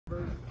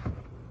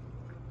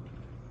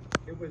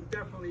It was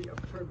definitely a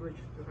privilege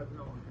to have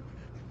known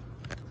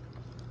him.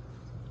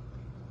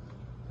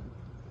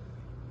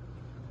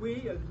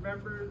 We, as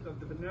members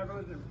of the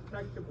Benevolent and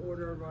Protective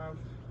Order of Elks,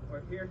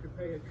 are here to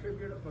pay a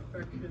tribute of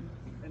affection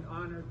and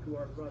honor to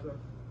our brother,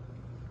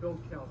 Bill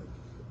Kelly,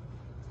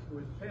 who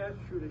has passed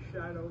through the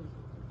shadows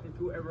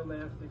into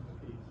everlasting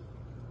peace.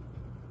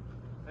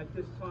 At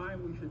this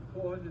time, we should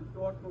pause in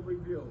thoughtful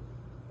review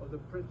of the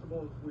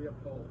principles we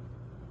uphold.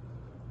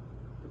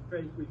 The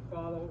faith we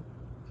follow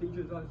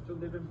teaches us to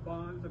live in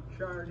bonds of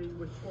charity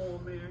with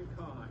all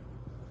mankind.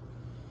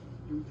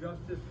 Do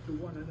justice to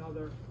one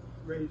another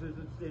raises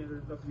the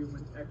standards of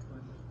human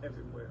excellence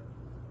everywhere.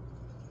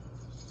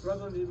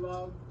 Brotherly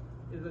love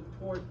is a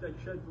torch that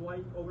sheds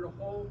light over the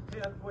whole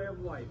pathway of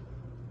life.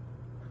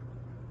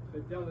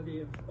 Fidelity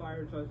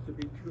inspires us to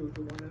be true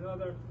to one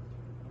another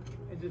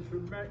and to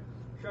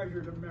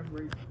treasure the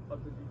memory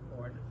of the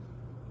departed.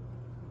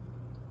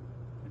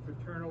 In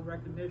fraternal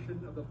recognition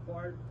of the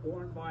part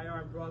borne by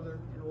our brother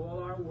in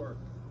all our work,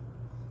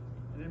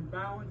 and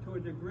embound to a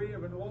degree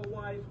of an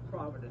all-wise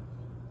providence,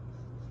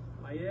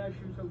 I ask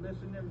you to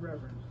listen in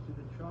reverence to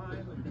the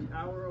chime of the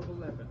hour of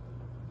 11,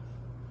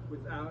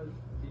 which is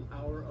the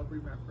hour of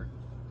remembrance.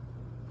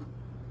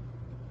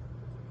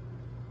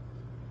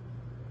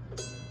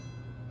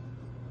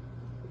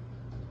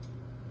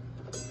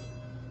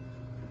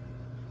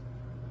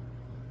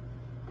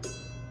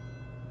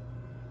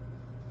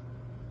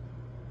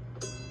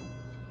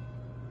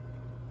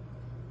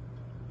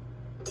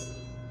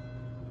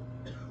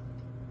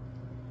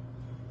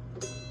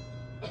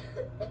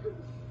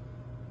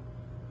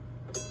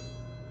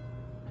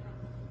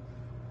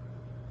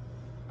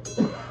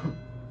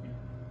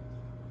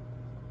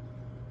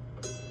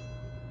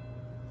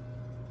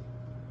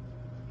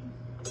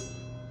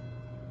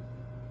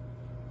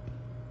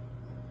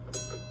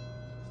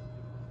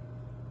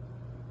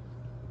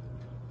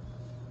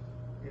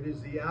 It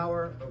is the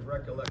hour of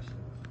recollection.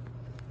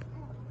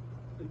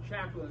 The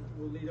chaplain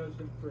will lead us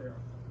in prayer.